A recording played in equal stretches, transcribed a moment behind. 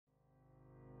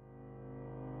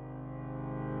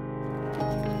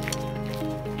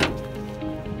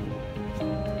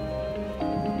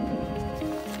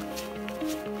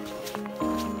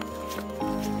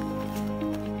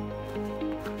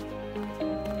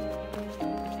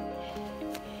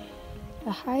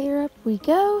The higher up we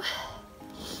go,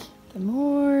 the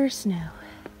more snow.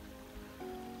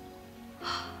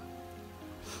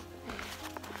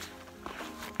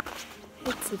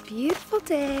 It's a beautiful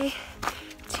day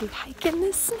to hike in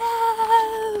the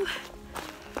snow.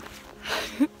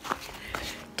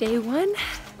 Day one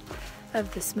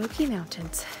of the Smoky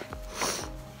Mountains.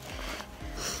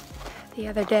 The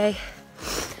other day,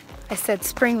 I said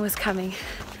spring was coming.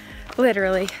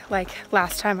 Literally, like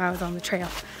last time I was on the trail,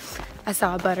 I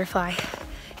saw a butterfly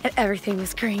and everything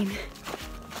was green.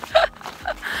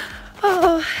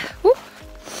 Oh, whoop.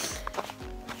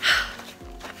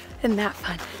 Isn't that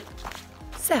fun?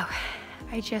 So,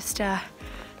 I just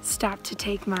stopped to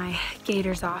take my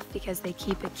gaiters off because they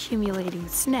keep accumulating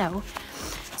snow.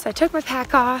 So I took my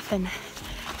pack off and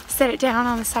set it down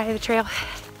on the side of the trail,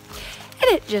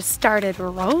 and it just started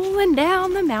rolling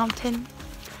down the mountain.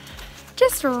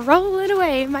 Just rolling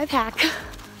away my pack.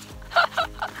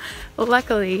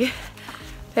 Luckily,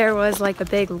 there was like a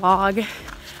big log,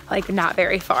 like not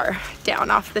very far down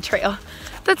off the trail,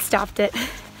 that stopped it.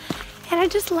 And I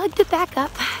just lugged it back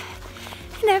up,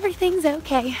 and everything's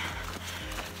okay.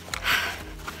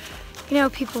 You know,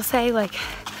 people say like,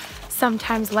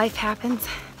 sometimes life happens.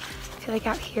 I feel like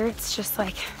out here, it's just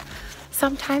like,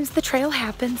 sometimes the trail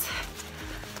happens.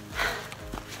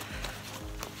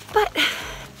 But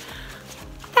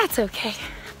that's okay.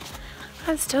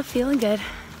 I'm still feeling good.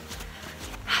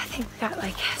 I think we got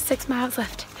like 6 miles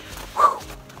left. Whew.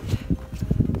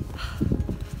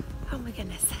 Oh my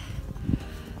goodness.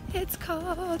 It's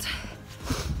cold.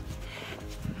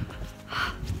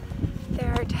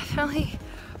 There are definitely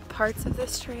parts of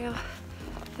this trail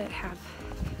that have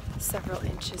several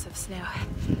inches of snow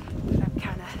that I'm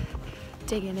kind of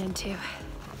digging into.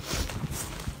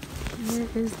 Here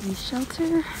is the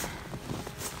shelter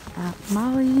at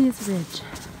Molly's Ridge,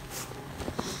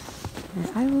 where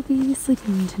I will be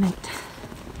sleeping tonight.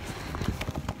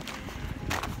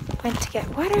 Went to get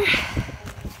water.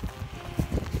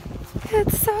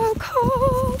 It's so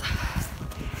cold.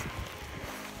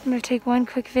 I'm gonna take one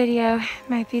quick video.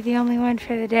 Might be the only one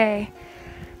for the day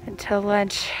until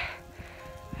lunch.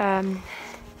 It's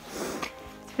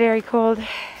very cold.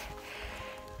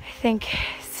 I think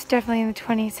it's definitely in the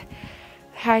 20s.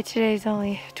 The high today is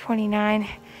only 29.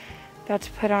 About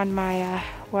to put on my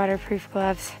waterproof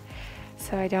gloves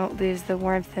so I don't lose the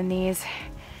warmth in these.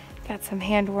 Got some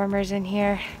hand warmers in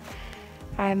here.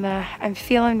 I'm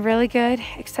feeling really good,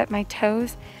 except my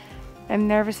toes. I'm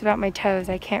nervous about my toes.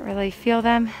 I can't really feel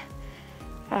them.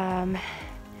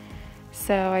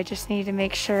 So I just need to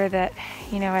make sure that,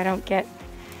 you know, I don't get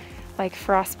like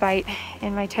frostbite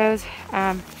in my toes.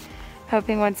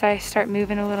 Hoping once I start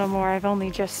moving a little more, I've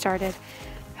only just started.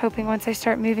 Hoping once I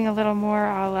start moving a little more,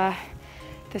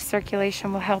 the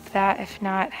circulation will help that. If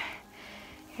not,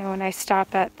 you know, when I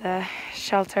stop at the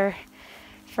shelter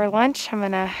for lunch, I'm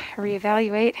gonna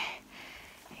reevaluate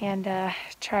and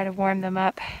try to warm them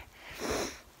up.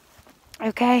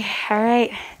 Okay, all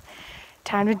right,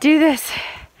 time to do this.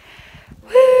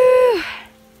 Woo!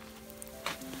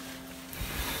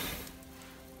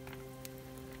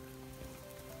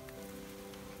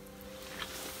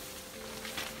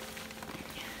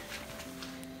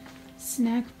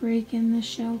 Snack break in the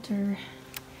shelter.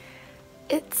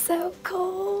 It's so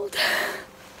cold.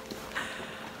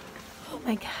 Oh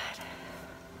my God.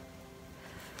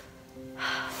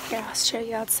 Here, I'll show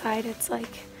you outside. It's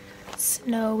like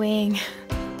snowing.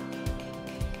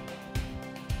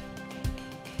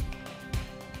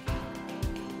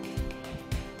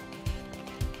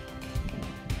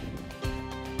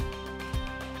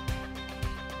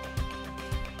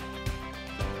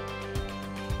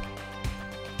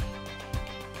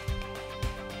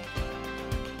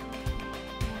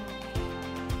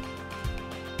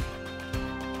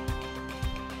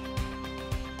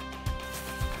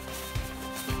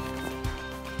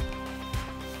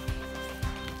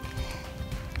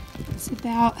 It's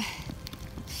about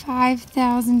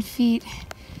 5,000 feet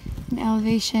in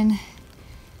elevation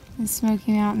in the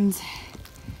Smoky Mountains.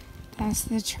 That's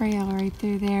the trail right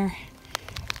through there.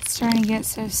 It's starting to get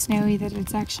so snowy that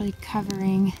it's actually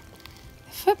covering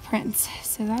the footprints,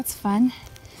 so that's fun.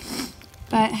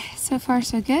 But so far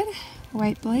so good.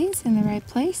 White blaze in the right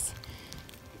place.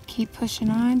 Keep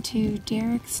pushing on to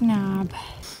Derek's Knob.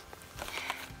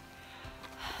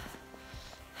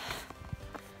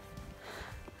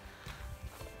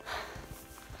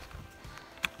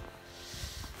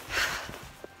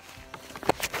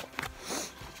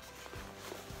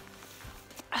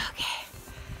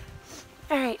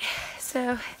 Alright,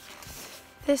 so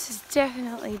this has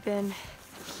definitely been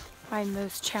my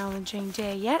most challenging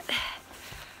day yet.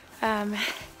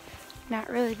 Not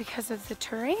really because of the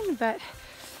terrain, but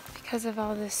because of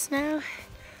all this snow.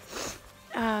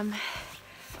 I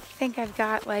think I've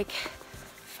got like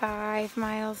 5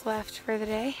 miles left for the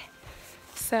day.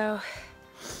 So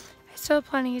I still have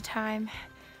plenty of time,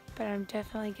 but I'm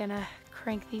definitely gonna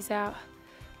crank these out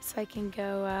so I can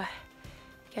go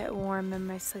get warm in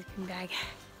my sleeping bag.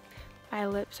 My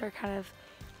lips are kind of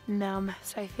numb,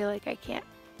 so I feel like I can't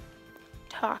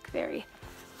talk very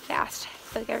fast. I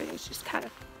feel like everything's just kind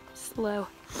of slow.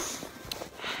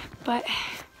 But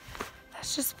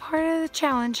that's just part of the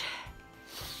challenge.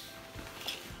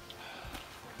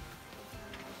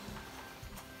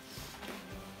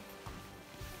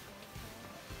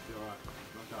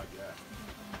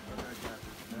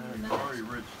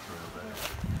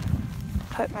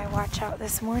 Put my watch out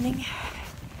this morning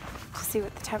to see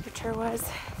what the temperature was.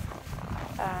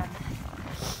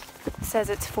 It says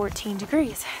it's 14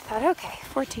 degrees. I thought, okay,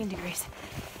 14 degrees.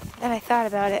 Then I thought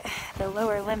about it. The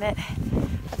lower limit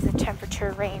of the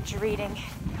temperature range reading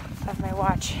of my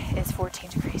watch is 14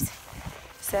 degrees.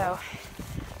 So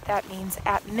that means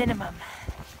at minimum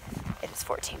it is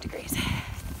 14 degrees.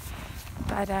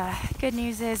 But good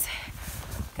news is,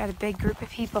 got a big group of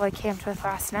people I camped with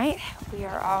last night. We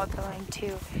are all going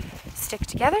to stick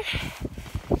together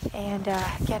and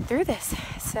get through this.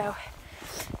 So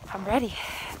I'm ready.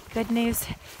 Good news,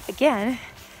 again,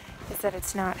 is that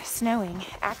it's not snowing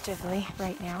actively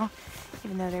right now,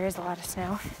 even though there is a lot of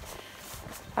snow.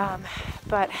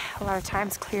 But a lot of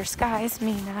times clear skies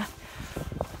mean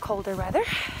colder weather.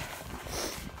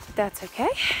 That's okay.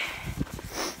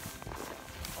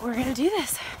 We're gonna do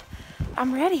this.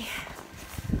 I'm ready.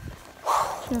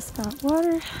 Just got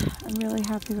water. I'm really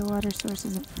happy the water source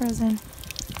isn't frozen,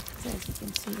 because as you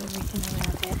can see, everything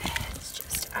around it is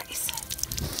just ice.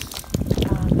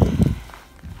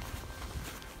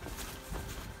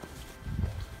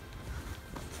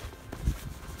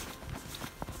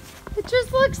 It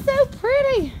just looks so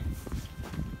pretty.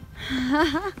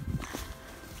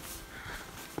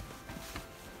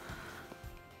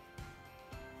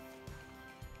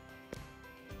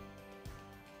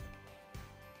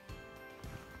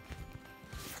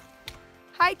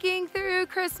 Hiking through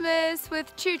Christmas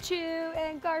with Choo Choo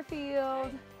and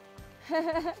Garfield.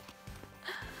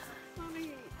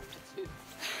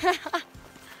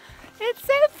 It's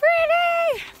so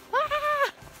pretty!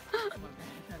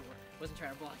 Wasn't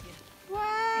trying to block you.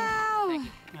 Wow!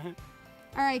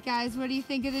 All right, guys, what do you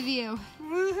think of the view?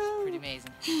 Pretty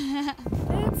amazing.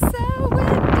 It's so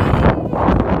windy!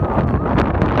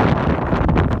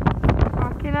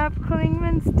 Walking up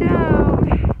Clingmans Dome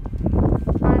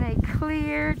on a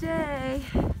clear day.